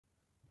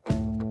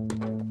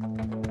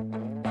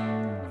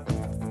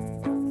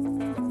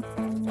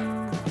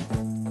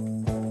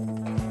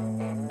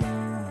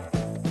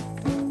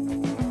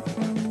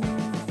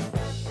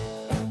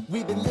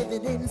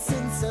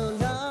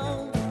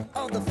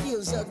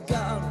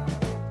gone.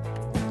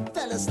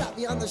 Fella stopped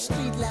me on the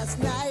street last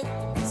night,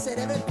 said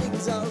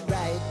everything's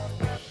alright.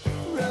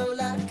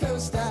 Roller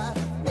coaster,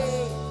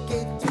 make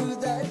it through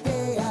the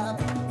day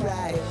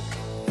upright.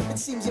 It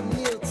seems your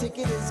meal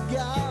ticket is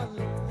gone,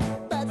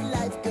 but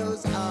life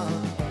goes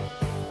on.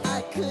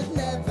 I could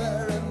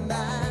never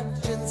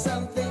imagine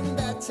something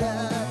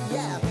better.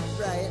 Yeah,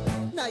 right.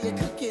 Now you're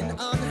cooking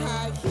on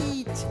high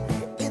heat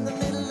in the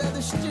middle of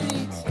the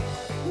street.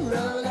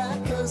 Roller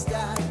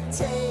coaster,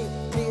 take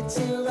me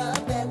to a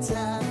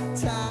better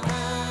time.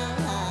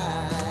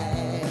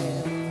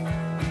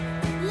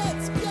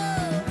 Let's go!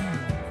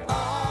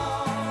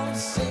 All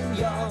sing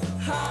your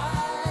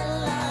high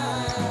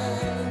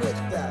line with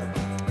the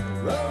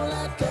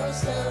roller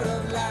coaster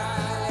of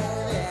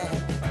life.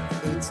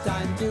 Yeah. It's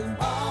time to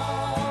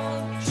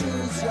all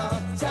choose your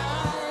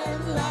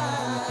timeline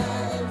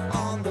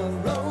on the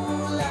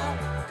roller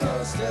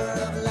coaster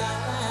of life.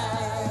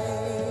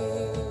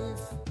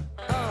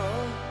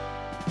 Oh,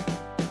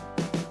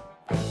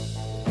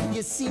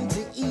 you seem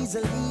to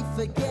easily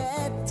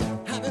forget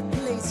how to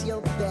place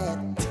your bet.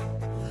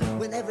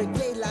 When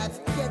everyday life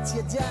gets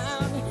you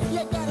down,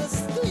 you gotta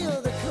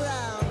steal the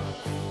crown.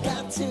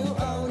 Got to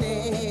own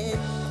it.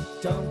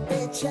 Don't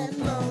bitch and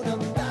moan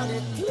about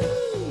it,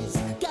 please.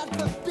 God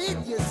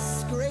forbid you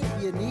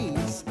scrape your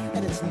knees,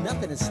 and it's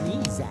nothing to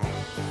sneeze at.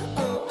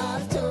 Oh,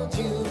 I've told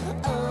you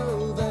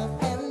over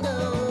and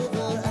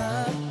over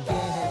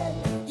again.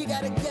 You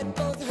gotta get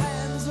both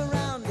hands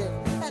around it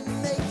and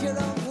make your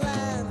own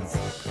plans.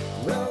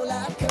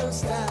 Roller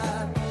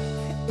coaster,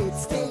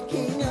 it's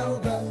taking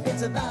over.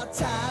 It's about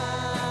time.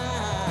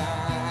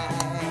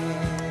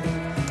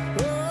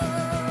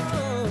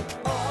 Oh,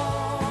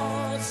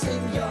 all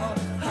sing your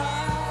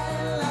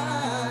high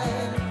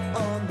line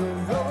on the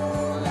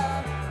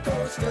roller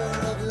coaster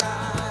of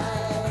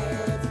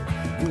life.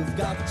 You've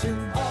got to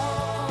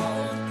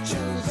all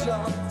choose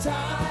your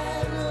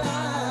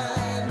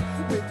timeline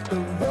with the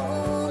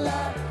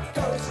roller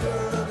coaster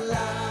of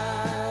life.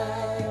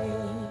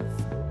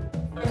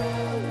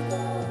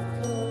 Roller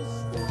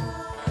coaster.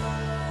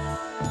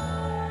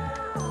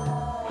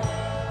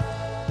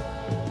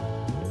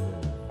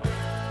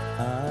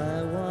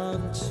 I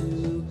want to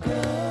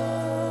go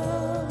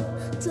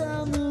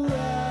down the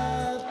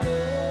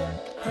rabbit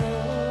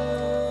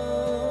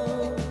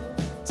hole,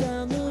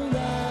 down the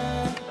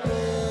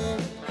rabbit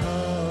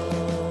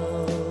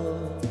hole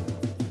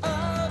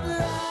of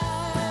life.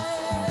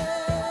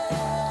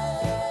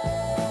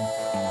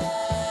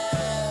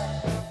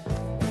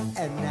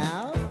 And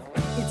now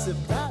it's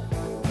about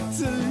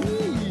to